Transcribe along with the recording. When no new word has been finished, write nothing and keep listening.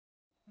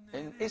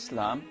in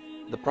Islam,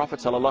 the Prophet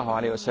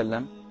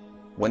ﷺ,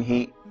 when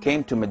he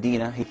came to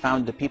Medina, he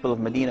found the people of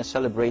Medina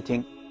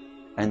celebrating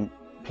and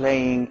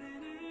playing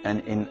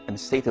and in a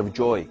state of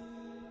joy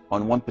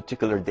on one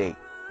particular day.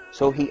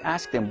 So he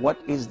asked them, what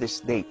is this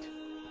date?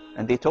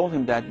 And they told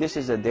him that this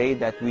is a day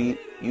that we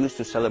used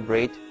to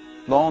celebrate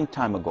long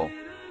time ago,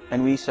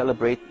 and we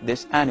celebrate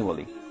this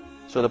annually.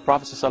 So the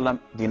Prophet ﷺ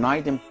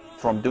denied him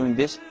from doing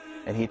this,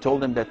 and he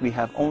told them that we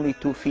have only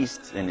two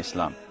feasts in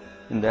Islam,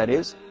 and that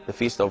is the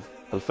feast of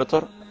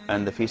Al-Fitr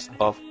and the feast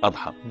of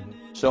Adha.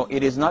 So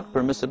it is not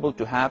permissible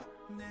to have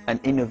an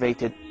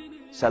innovated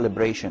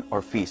celebration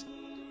or feast,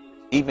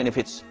 even if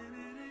it's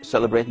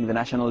celebrating the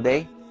National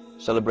Day,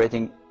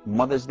 celebrating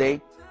Mother's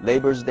Day,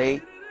 Labor's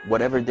Day,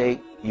 whatever day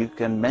you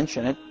can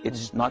mention it,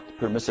 it's not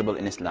permissible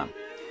in Islam.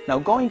 Now,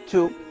 going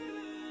to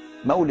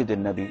Mawlid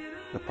al-Nabi,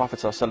 the Prophet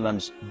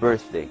ﷺ's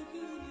birthday,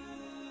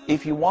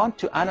 if you want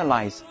to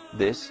analyze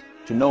this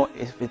to know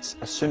if it's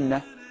a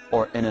sunnah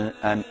or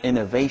an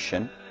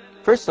innovation,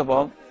 first of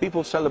all,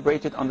 people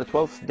celebrate it on the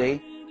 12th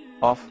day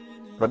of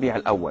Rabi'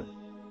 al-Awwal.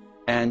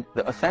 And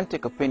the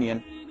authentic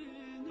opinion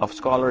of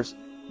scholars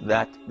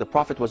that the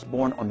Prophet was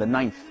born on the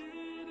 9th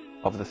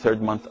of the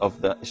 3rd month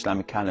of the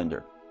Islamic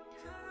calendar.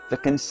 The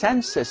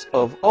consensus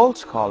of all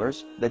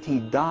scholars that he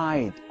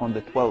died on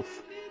the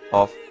 12th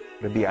of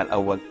Rabi'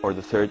 al-Awwal, or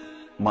the 3rd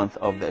month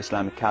of the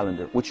Islamic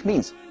calendar, which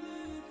means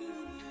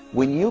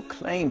when you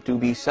claim to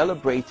be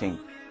celebrating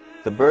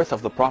the birth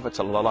of the Prophet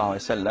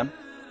ﷺ,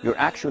 you're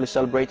actually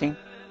celebrating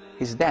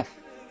his death.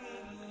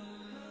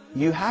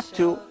 You have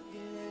to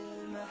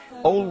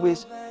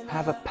always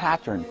have a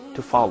pattern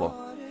to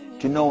follow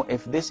to know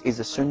if this is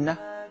a sunnah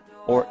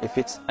or if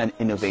it's an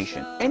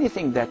innovation.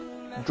 Anything that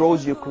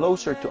draws you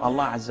closer to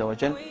Allah Azza wa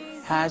Jal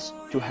has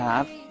to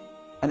have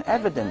an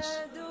evidence.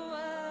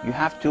 You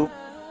have to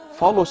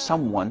follow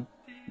someone,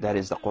 that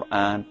is the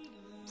Quran,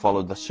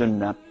 follow the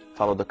sunnah,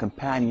 follow the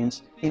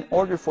companions, in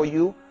order for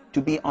you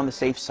to be on the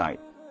safe side.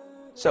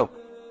 So,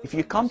 if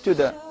you come to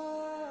the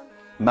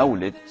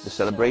Mawlid, the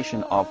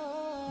celebration of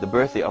the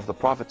birthday of the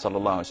Prophet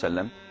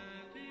ﷺ,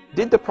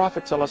 did the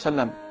Prophet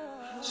ﷺ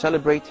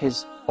celebrate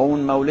his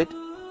own Mawlid?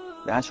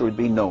 The answer would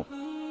be no.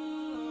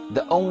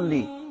 The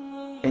only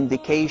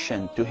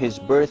indication to his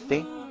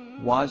birthday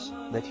was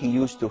that he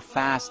used to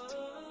fast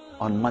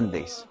on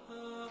Mondays.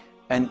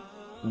 And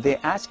they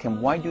asked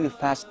him, why do you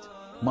fast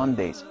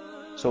Mondays?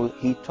 So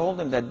he told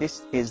them that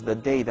this is the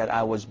day that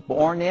I was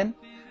born in,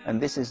 and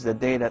this is the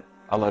day that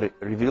Allah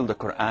revealed the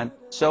Quran.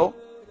 So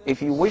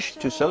if you wish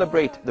to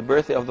celebrate the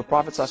birthday of the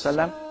Prophet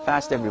ﷺ,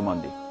 fast every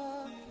Monday.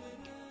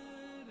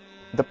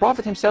 The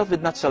Prophet himself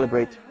did not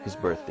celebrate his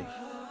birthday,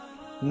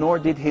 nor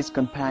did his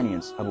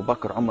companions, Abu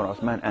Bakr, Umar,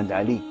 Uthman, and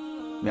Ali.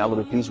 May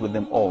Allah be pleased with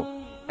them all.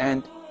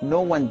 And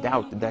no one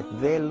doubt that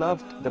they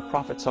loved the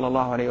Prophet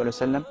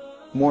ﷺ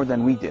more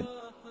than we did.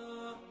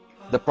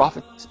 The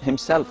Prophet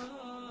himself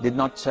did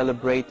not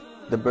celebrate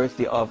the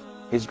birthday of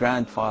his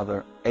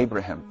grandfather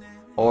Abraham,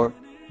 or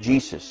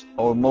Jesus,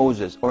 or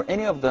Moses, or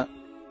any of the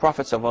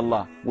prophets of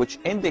Allah, which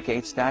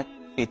indicates that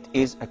it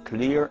is a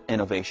clear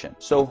innovation.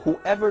 So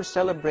whoever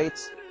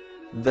celebrates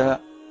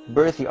the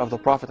birthday of the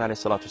Prophet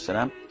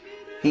ﷺ,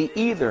 he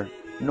either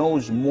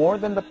knows more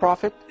than the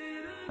Prophet,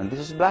 and this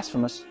is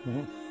blasphemous,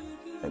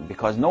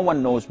 because no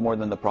one knows more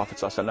than the Prophet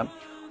ﷺ,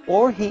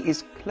 or he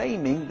is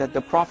claiming that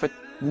the Prophet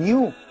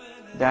knew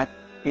that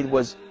it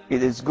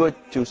is good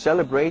to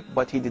celebrate,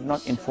 but he did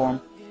not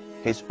inform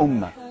his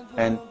ummah.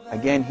 And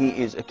again, he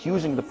is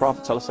accusing the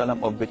Prophet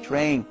ﷺ of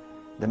betraying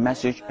the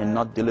message and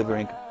not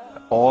delivering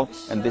all,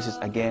 and this is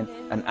again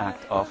an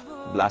act of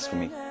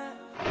blasphemy.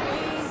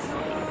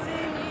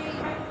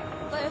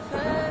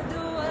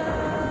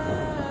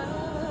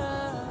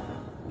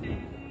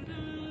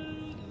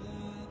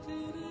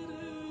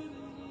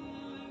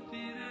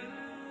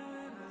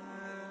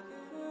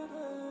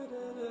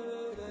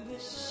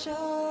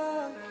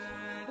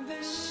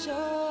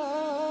 Show.